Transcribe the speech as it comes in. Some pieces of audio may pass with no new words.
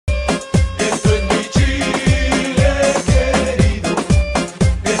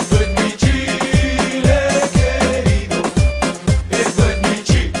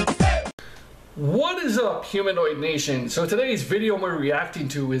Humanoid Nation. So today's video we're reacting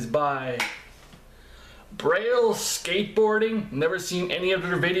to is by Braille Skateboarding. Never seen any of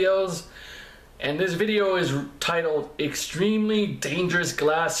their videos. And this video is titled Extremely Dangerous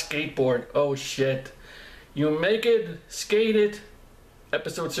Glass Skateboard. Oh shit. You make it, skate it,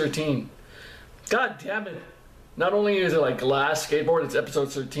 episode 13. God damn it. Not only is it like glass skateboard, it's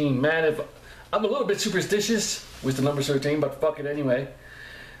episode 13. Man, if I'm a little bit superstitious with the number 13, but fuck it anyway.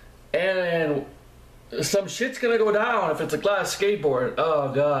 And some shit's gonna go down if it's a glass skateboard.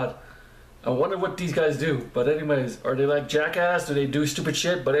 Oh god. I wonder what these guys do. But anyways, are they like Jackass? Do they do stupid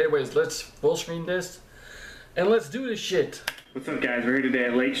shit? But anyways, let's full screen this and let's do this shit. What's up guys, we're here today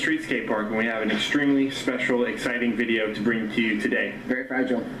at Lake Street Skate Park and we have an extremely special, exciting video to bring to you today. Very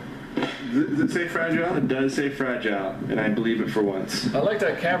fragile. Does it say fragile? It does say fragile, and I believe it for once. I like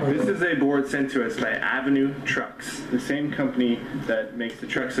that camera. This is a board sent to us by Avenue Trucks, the same company that makes the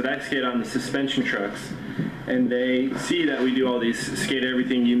trucks that I skate on, the suspension trucks. And they see that we do all these skate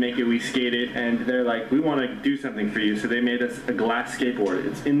everything, you make it, we skate it, and they're like, we want to do something for you. So they made us a glass skateboard.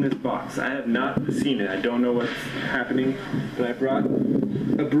 It's in this box. I have not seen it. I don't know what's happening, but I brought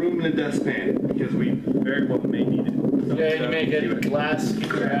a broom and a dustpan because we very well may need it. Yeah, you make it glass,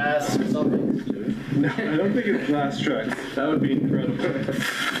 grass, or something. No, I don't think it's glass trucks. That would be incredible.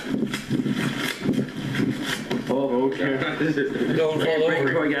 Oh, okay. Don't fall over.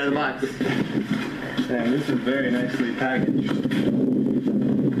 Before we get out of the box. And this is very nicely packaged.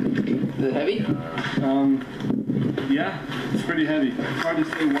 Is it heavy? Yeah, it's pretty heavy. It's hard to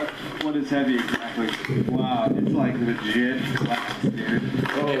say what is heavy exactly. Wow, it's like legit glass, dude.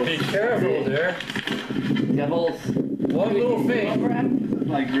 Oh, be careful there. It's got holes. One little thing. This is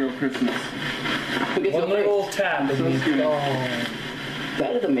like real Christmas. One little tap and he's gone.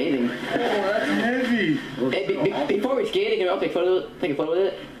 That is amazing. Oh, that's heavy. Hey, before we skate, can we all take a photo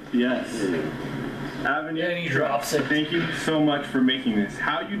with it? Yes. Avenue. And he drops it. Thank you so much for making this.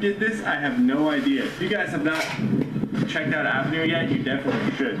 How you did this, I have no idea. If you guys have not checked out Avenue yet, you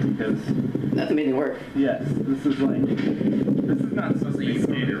definitely should, because that's amazing work. yes, this is not supposed to be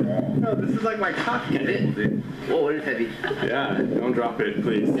skater wall. No, this is like my coffee table, dude. Whoa, it is heavy. Yeah, don't drop it,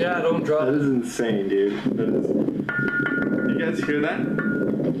 please. Yeah, don't drop That it. is insane, dude. That is. You guys hear that?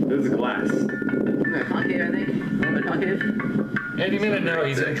 That is glass. Concave, I think. A little bit concave. Any minute now,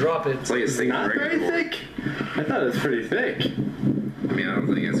 he's gonna drop it. It's like it's Not very thick. I thought it was pretty thick. I mean, I don't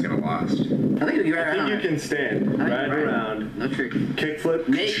think it's gonna last. I think it'll be right I think around. you can stand, ride around, No trick. kickflip.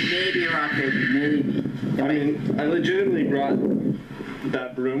 Maybe a rock paper, maybe. I mean, I legitimately brought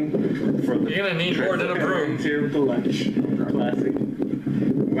that broom for the. You're gonna need more than a broom. Here with the lunch. Classic.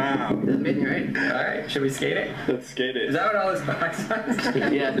 Wow. That's amazing, right? Alright, should we skate it? Let's skate it. Is that what all this box was?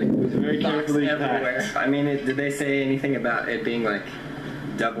 Yeah. It's very carefully everywhere. packed. I mean, did they say anything about it being like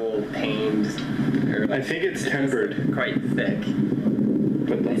double paned? Or I think it's tempered, quite thick.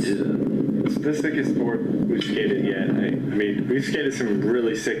 but it's the thickest board we've skated yet. I mean, we've skated some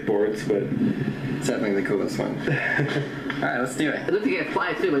really sick boards, but It's definitely the coolest one. Alright, let's do It it. looks like it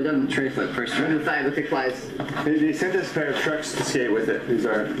flies too, but it doesn't. Tray flip first On try. the side, it looks like it flies. they sent us a pair of trucks to skate with it. These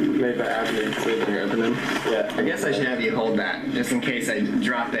are made by Avenue. Here, open them. Yeah. I guess I should have you hold that, just in case I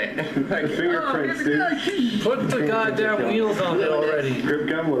drop it. The fingerprints, dude. Put the goddamn wheels on it already. Grip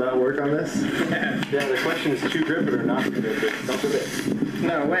gun, will that work on this? Yeah, the question is to grip it or not to grip it. Don't grip it.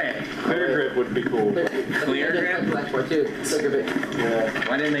 No way. Clear grip would be cool. Clear grip? Glass board too. Look at it. Yeah.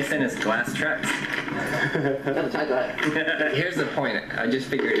 Why didn't they send us glass trucks? Gotta tie that. Here's the point. I just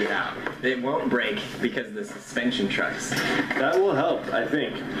figured it out. It won't break because of the suspension trucks. That will help, I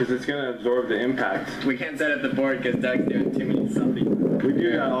think, because it's going to absorb the impact. We can't set up the board because Doug's doing too many selfies. We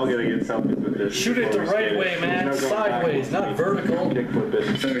do all got to get selfies with this. Shoot it the before we right skate way, it. man. There's no going Sideways, backwards. not vertical. Kickflip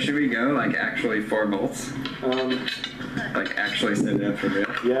it. So should we go like actually 4 bolts? Like actually set it up for real?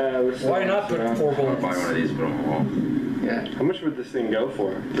 Yeah, let's Why not put 4 bolts? Buy one of these, put on the wall. Yeah. How much would this thing go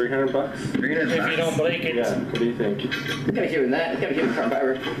for? $300? 300 If you don't break it. Yeah, what do you think? It's gotta be cheaper than that. It's gotta be cheaper than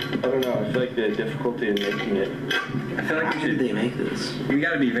carbon fiber. I don't know, I feel like the difficulty in making it. I feel like we should. they make this? We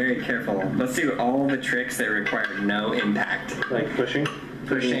gotta be very careful. Let's do all the tricks that require no impact. Like pushing?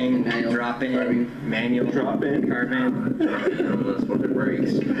 Pushing, Manual, dropping, carbon. manual, Drop in. carbon. That's what it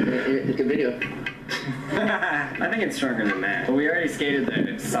breaks. It's a good video. I think it's stronger than that. But we already skated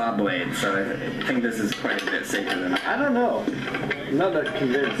the saw blade, so I think this is quite a bit safer than that. I don't know. I'm not that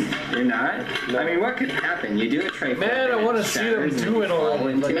convinced. You're not? No. I mean, what could happen? You do a tray flip Man, I and want it to see them shatters do it and all. fall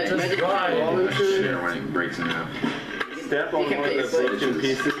into Like, it. just drive. When it breaks in half. Step on one of the broken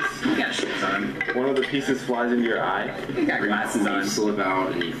pieces. You got shoes on. One of the pieces flies into your eye. You got glasses on. You slip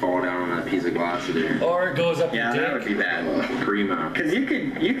out and you fall down on that piece of glass there. Or it goes up Yeah, your that would dick. be bad. Primo. Because you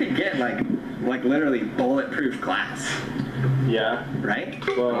could get like like literally bulletproof glass, Yeah. right?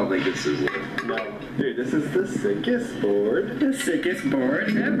 I Well, don't think this is it. no. Dude, this is the sickest board. The sickest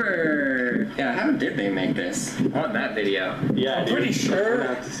board ever. Yeah, how did they make this? I want that video. Yeah, I'm dude. pretty sure We're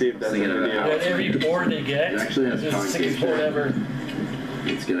gonna have to see if that's a Thinking of video. how- that every board they get It actually has is the sickest concave board shit. ever.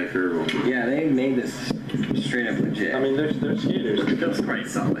 Let's get a curve one. Yeah, they made this straight up legit. I mean, they're skaters. it feels quite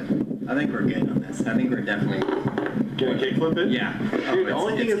solid. I think we're good on this. I think we're definitely. Gonna kickflip it? Yeah. Dude, the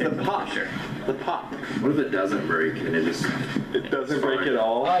only thing is the kickflip pop. for sure. The pop. What if it doesn't break and it just It doesn't break at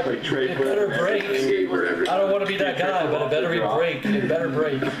all. I- Like tray it flip better and break. everything. skateboard every I don't want to be that guy, but it better be break. It better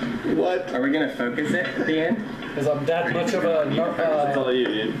break. What? Are we gonna focus it at the end? Because I'm that much of a... That's all you,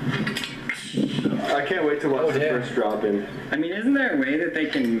 dude. I can't wait to watch Oh, the damn. first drop in. I mean, isn't there a way that they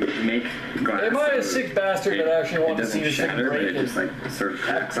can make glass? Am I a so sick bastard that actually wants to see doesn't this thing shatter, but break it just like sort of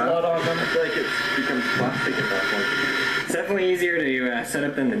cracks blood up? on them? I feel like it becomes plastic at that point. It's definitely easier to set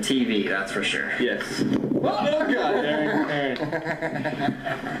up than the TV, that's for sure. Yes. Oh, God. Aaron.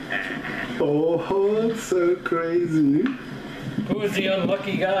 Oh, that's so crazy. Who is the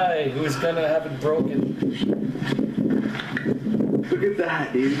unlucky guy who's gonna have it broken? Look at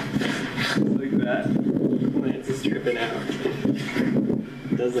that, dude. Like that. Lance is tripping out.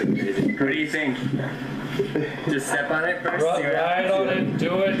 It does look crazy. What do you think? Just step on it first? see what Ride happens? on it,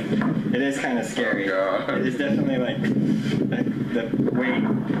 do it. It is kind of scary. Oh, God. It is definitely like the weight.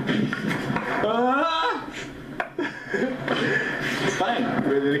 Ah! It's fine.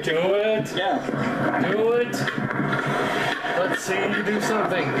 Ready to kick? Do it. Yeah. Do it. Let's see you do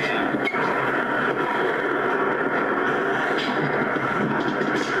something.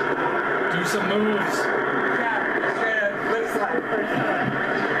 Do some moves. Yeah, straight up flip slide.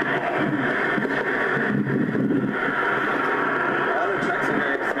 All the trucks are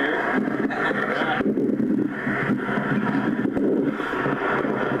very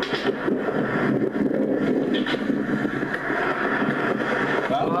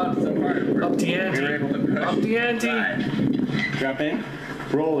Come on. So far, Up the we were ante. able to push. Up the ante. Right. Drop in.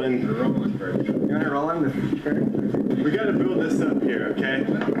 Rolling. Rolling first. You want to roll on the We gotta build this up here, okay?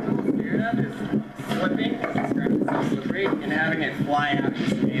 Geared up is slipping, because this ground is so slippery, and having it fly out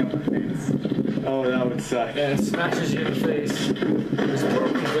just nail the fence. Oh, that would suck. And it smashes you in the face. There's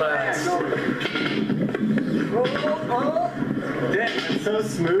broken glass. Damn, it's so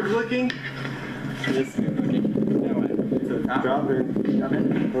smooth looking. Just looking. No way. To the top. Drop in. Drop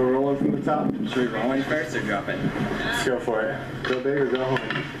in. We're rolling from the top. Should we roll in first or drop in? Let's go for it. Go big or go home.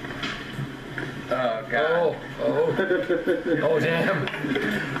 Oh, God. Oh, oh damn.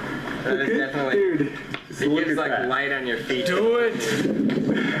 That is definitely... Dude, just It look gives at like that. light on your feet. Do it.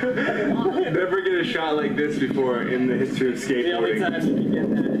 Never get a shot like this before in the history of The only skateboarding. time you get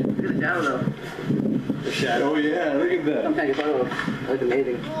that. Down though. The shadow. Oh yeah, look at that. I'm taking a photo. That's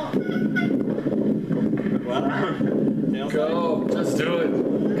amazing. Wow. Go. Just do it.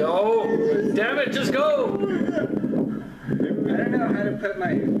 Go. Damn it, just go. I don't know how to put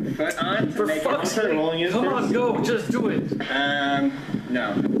my foot on to For make fuck's start sake. rolling in Come first? on, go. Just do it.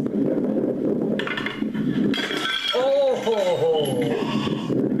 No. Oh.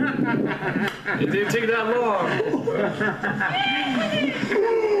 It didn't take that long.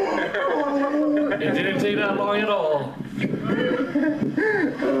 It didn't take that long at all.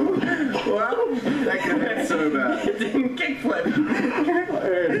 Well, That could hurt so bad. it didn't kickflip.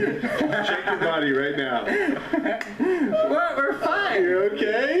 Check your body right now. Well, we're fine. You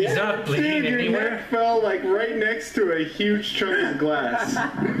okay? He's not bleeding Dude, your anywhere. neck fell like right next to a huge chunk of glass.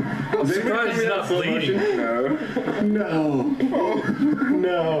 I'm surprised he's not bleeding. No.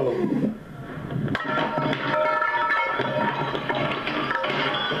 No.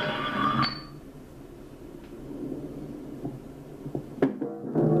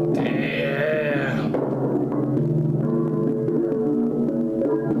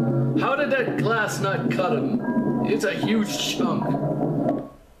 Damn. How did that glass not cut him? It's a huge chunk.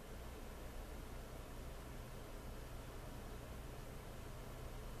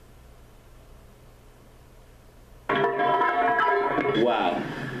 Wow.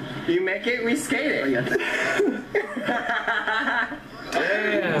 You make it, we skate it.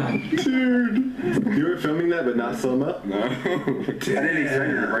 Damn. Dude. You were filming that but not slow-mo? No. I didn't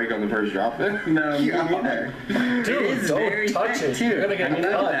expect it to break on the first drop. No, me neither. Dude, don't touch it. You're gonna get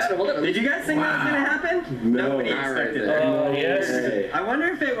cut. Did you guys think that was gonna happen? No. Nobody Not right expected there. it. Yes. Hey. I wonder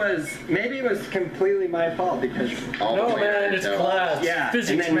if it was, maybe it was completely my fault because, All the No, way man, down. it's glass. yeah,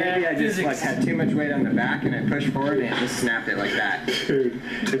 Physics, and then maybe man. I just like Physics. had too much weight on the back and I pushed forward and it just snapped it like that. Dude.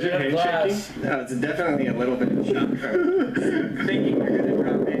 Is your hand shaking? Glass. No, it's definitely a little bit of shock from thinking you're gonna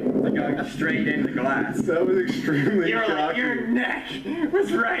drop in. Like going straight into glass. That was extremely You're shocking. like, your neck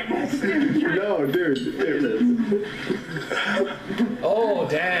was right next to the truck. No, dude. Oh,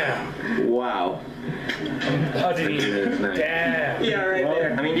 damn. Wow. How did he? Damn. Yeah, right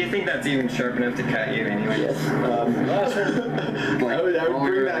there. I mean, do you think that's even sharp enough to cut you anyway? Yes. Last one. I would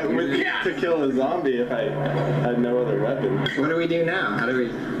bring that with me to kill a zombie if I had no other weapon. What do we do now? How do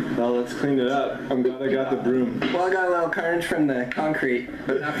we... Well, let's clean it up. I'm glad I got the broom. Well, I got a little carnage from the concrete,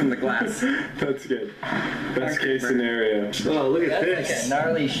 but not from the glass. That's good. Best case scenario. Oh, look at That's this. like a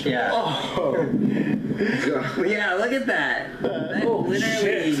gnarly yeah. Oh. Yeah, look at that. That Oh,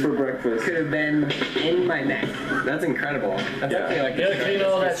 literally For breakfast. could have been in my neck. That's incredible. That's Yeah. actually like You gotta clean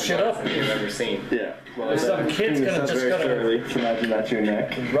all that shit up. you've ever seen. Yeah. Well, There's some kids clean this gonna up just very gotta- thoroughly. Imagine that's your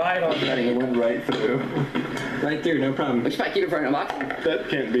neck. Right on that. It went right through. Right through, no problem. We should probably keep it for a box. That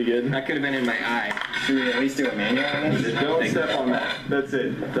can't be good. That could have been in my eye. Should we at least do a manual on this? Don't step on that. That's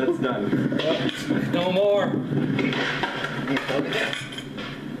it. That's done. No more.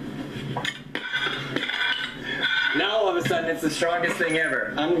 Now all of a sudden it's the strongest thing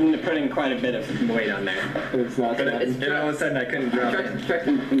ever. I'm putting quite a bit of weight on there. It's not But done. and all of a sudden I couldn't drop it. Truck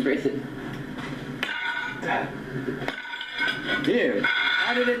and embrace it. Dude,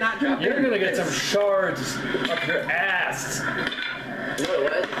 how did it not drop You're in? gonna get some shards up your ass. You know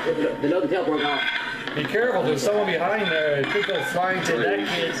what? The nose and tail broke off. Be careful, there's someone behind there. It could go flying to that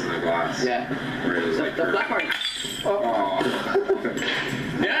kid. In the glass. Yeah. Where it was The like black part. Oh.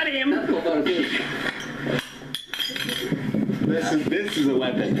 Got him! That's a cool photo too. This is a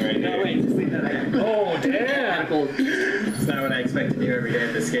weapon right No, here. wait, just leave that there. Oh, damn. Cool. It's not what I expect to do every day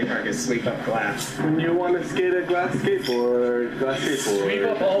at the skate park is sweep up glass. When you want to skate a glass skateboard, Sweep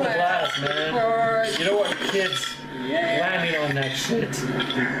up all the glass, man. You don't want kids landing on that shit.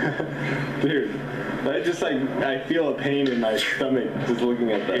 Dude, I feel a pain in my stomach just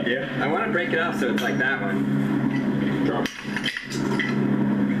looking at that. You do? I want to break it off so it's like that one. Drop.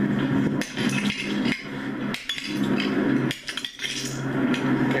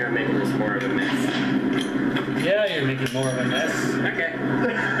 Here, I'm making this more of a mess. Yeah, you're making more of a mess.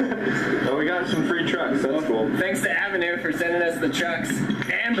 Okay. Oh, we got some free trucks. That's cool. Thanks to Avenue for sending us the trucks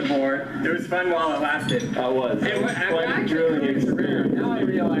and the board. It was fun while it lasted. I was. It was, I Quite actually drilling cruised around. experience. Now I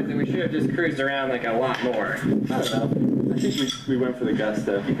realize that we should have just cruised around like a lot more. I don't know. I think we went for the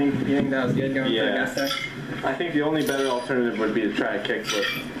gusto. You think that was good going Yeah. for Augusta? I think the only better alternative would be to try a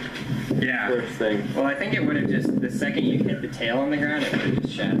kickflip Yeah. first thing. Well, I think it would have just, the second you hit the tail on the ground, it would have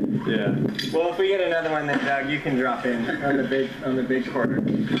just shat. Yeah. Well, if we get another one, then Doug, you can drop in on the big quarter.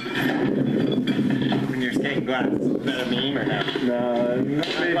 When you're skating glass, is that a meme or no? No,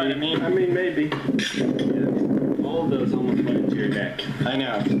 Quite a maybe. meme. I mean, maybe. All of those almost went into your neck. I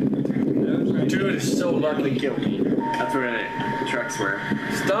know. Dude is so lucky. Killed me. That's where the trucks were.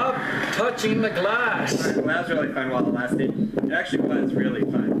 Stop touching the glass. Well, that was really fun while it lasted. It actually was really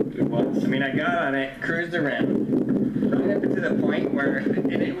fun. It was. I mean, I got on it, cruised around, right up to the point where,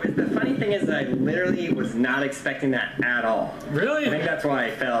 and it was, the funny thing is that I literally was not expecting that at all. I think Really? that's why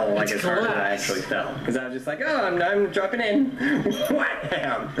I fell like It's as hard as I glass. actually fell. Because I was just like, oh, I'm dropping in.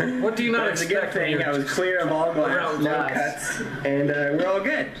 Wham! What do you not But it's a good expect when thing. you're I was clear of all glass, around no glass? cuts, and we're all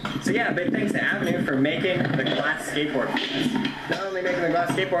good. So yeah, big thanks to Avenue for making the glass skateboard. Not only making the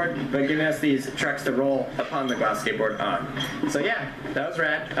glass skateboard, but giving us these trucks to roll upon the glass skateboard on. So yeah, that was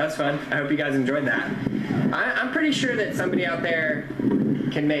rad. That was fun. I hope you guys enjoyed that. I'm pretty sure that somebody out there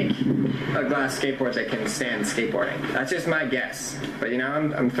can make a glass skateboard that can stand skateboarding. That's just my guess. But you know,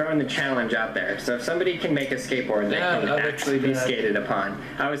 I'm throwing the challenge out there. So if somebody can make a skateboard that Yeah, can I'd actually be accept that. skated upon,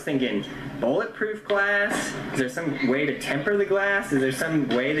 I was thinking bulletproof glass. Is there some way to temper the glass? Is there some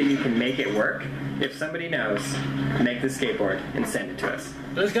way that you can make it work? If somebody knows, make the skateboard and send it to us.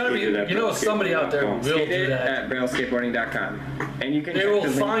 There's gotta be, you know, somebody out there who will Skate do it that. at brailleskateboarding.com. And you can They check will the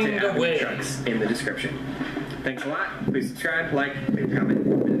link find to a Avenue way. Trucks in the description. Thanks a lot. Please subscribe, like, leave a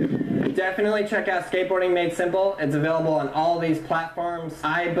comment. Definitely check out Skateboarding Made Simple. It's available on all these platforms,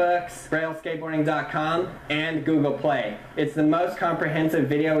 iBooks, brailleskateboarding.com, and Google Play. It's the most comprehensive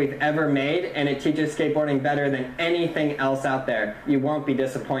video we've ever made, and it teaches skateboarding better than anything else out there. You won't be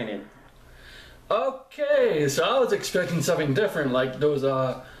disappointed. Okay, so I was expecting something different, like those,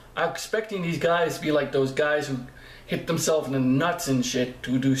 I'm expecting these guys to be like those guys who hit themselves in the nuts and shit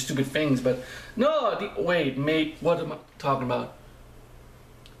to do stupid things, but no, wait, mate, what am I talking about?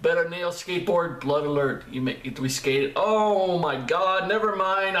 Better nail skateboard, blood alert, we skated, oh my god, never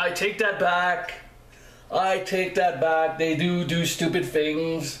mind, I take that back, they do stupid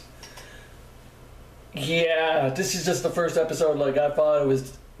things. Yeah, this is just the first episode, like I thought it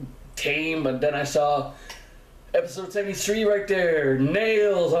was tame, but then I saw Episode 73 right there.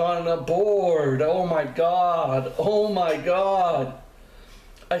 Nails on a board. Oh my god. Oh my god.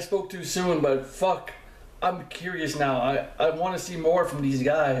 I spoke too soon, but fuck. I'm curious now. I want to see more from these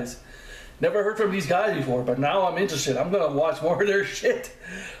guys. Never heard from these guys before, but now I'm interested. I'm gonna watch more of their shit.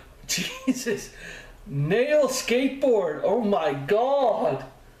 Jesus. Nail skateboard. Oh my god.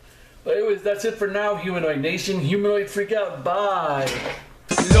 But anyways, that's it for now, Humanoid Nation. Humanoid Freak Out. Bye.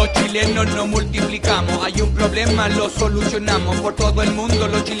 Los chilenos nos multiplicamos, hay un problema, lo solucionamos. Por todo el mundo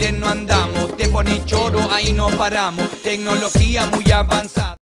los chilenos andamos, te pones choro, ahí no paramos. Tecnología muy avanzada.